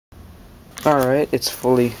Alright, it's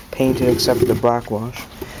fully painted except for the black wash.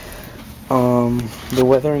 The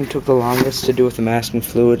weathering took the longest to do with the masking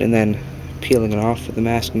fluid and then peeling it off with the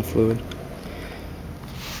masking fluid.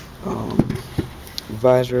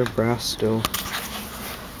 Visor, brass still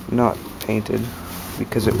not painted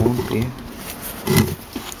because it won't be.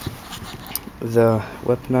 The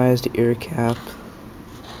weaponized ear cap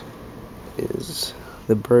is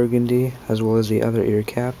the burgundy as well as the other ear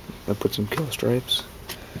cap. I put some kill stripes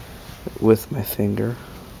with my finger.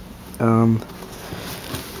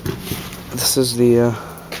 This is the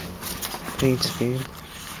paint scheme.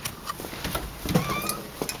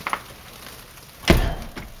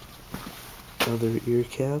 Other ear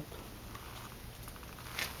cap.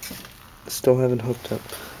 Still haven't hooked up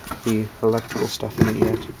the electrical stuff in it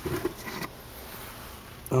yet.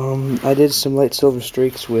 I did some light silver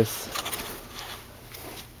streaks with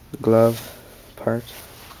the glove part.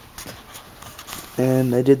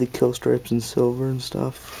 And I did the kill stripes in silver and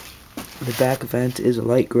stuff. The back vent is a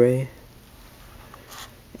light gray.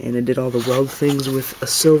 And I did all the weld things with a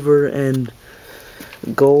silver and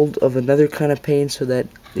gold of another kind of paint so that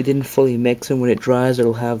it didn't fully mix, and when it dries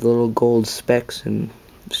it'll have the little gold specks and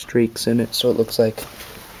streaks in it, so it looks like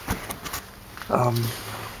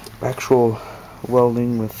actual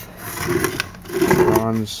welding with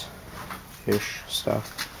bronze-ish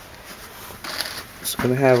stuff. It's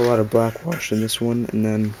gonna have a lot of black wash in this one, and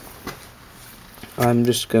then I'm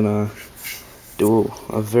just gonna do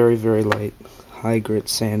a very, very light high grit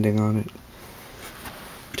sanding on it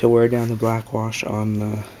to wear down the black wash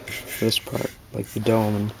on this part, like the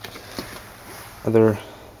dome and other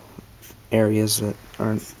areas that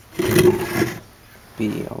aren't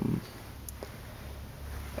be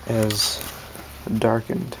as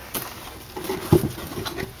darkened.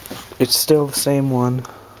 It's still the same one.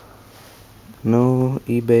 No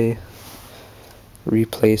eBay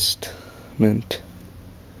replacement.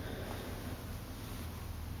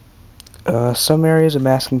 Some areas of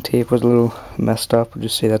masking tape was a little messed up. We'll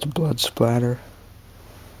just say that's blood splatter.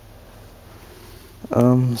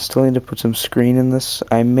 Still need to put some screen in this.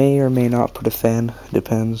 I may or may not put a fan.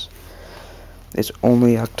 Depends. It's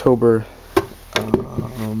only October.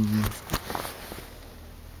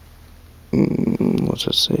 Let's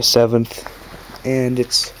just say 7th, and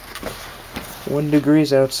it's 1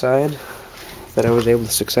 degrees outside. That I was able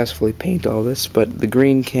to successfully paint all this, but the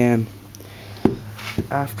green can,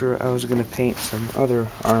 after I was going to paint some other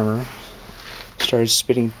armor, started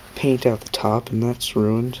spitting paint out the top, and that's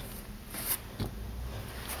ruined.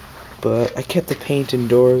 But I kept the paint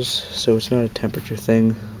indoors, so it's not a temperature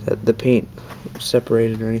thing, that the paint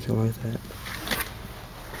separated or anything like that.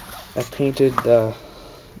 I painted the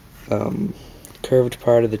curved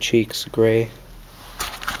part of the cheeks gray,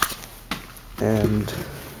 and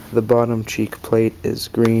the bottom cheek plate is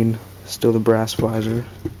green, still the brass visor.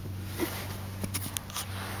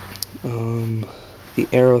 The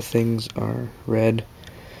arrow things are red,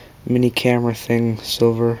 mini camera thing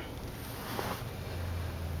silver,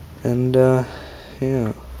 and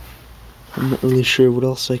yeah, I'm not really sure what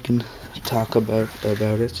else I can talk about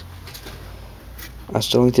it. I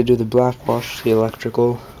still need to do the black wash, the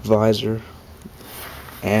electrical, visor,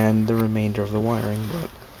 and the remainder of the wiring, but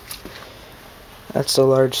that's a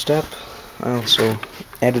large step. I also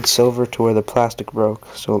added silver to where the plastic broke,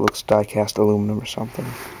 so it looks die-cast aluminum or something.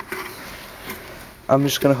 I'm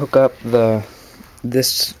just gonna hook up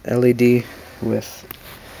this LED with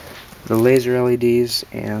the laser LEDs,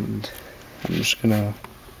 and I'm just gonna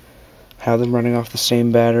have them running off the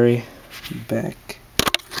same battery back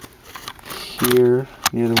here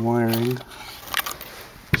near the wiring.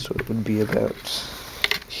 So it would be about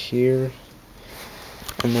here.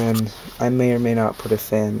 And then I may or may not put a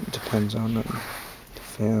fan. It depends on the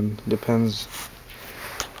fan. Depends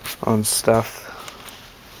on stuff.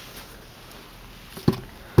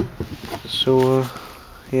 So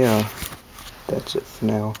yeah, that's it for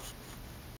now.